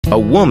A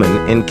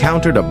woman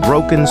encountered a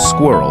broken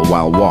squirrel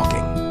while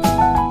walking.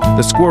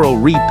 The squirrel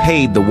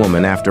repaid the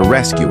woman after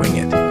rescuing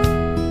it.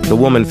 The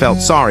woman felt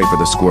sorry for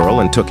the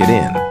squirrel and took it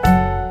in.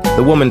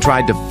 The woman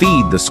tried to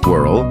feed the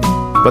squirrel,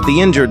 but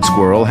the injured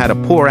squirrel had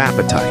a poor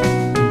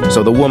appetite,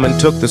 so the woman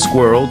took the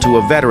squirrel to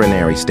a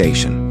veterinary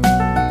station.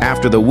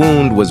 After the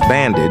wound was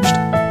bandaged,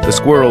 the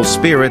squirrel's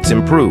spirits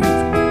improved.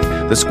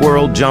 The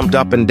squirrel jumped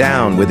up and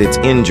down with its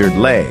injured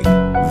leg,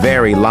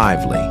 very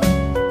lively.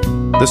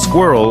 The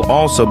squirrel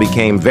also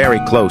became very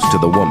close to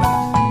the woman.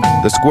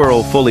 The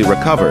squirrel fully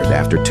recovered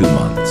after 2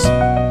 months.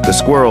 The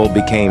squirrel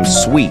became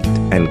sweet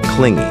and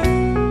clingy.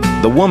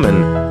 The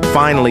woman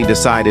finally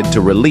decided to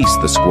release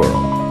the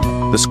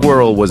squirrel. The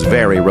squirrel was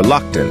very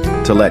reluctant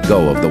to let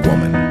go of the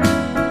woman.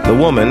 The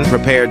woman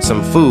prepared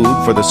some food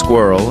for the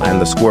squirrel and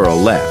the squirrel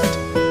left.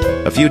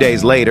 A few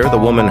days later, the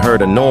woman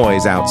heard a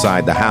noise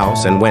outside the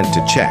house and went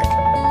to check.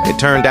 It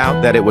turned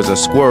out that it was a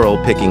squirrel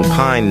picking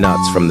pine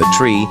nuts from the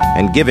tree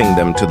and giving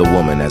them to the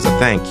woman as a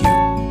thank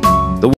you.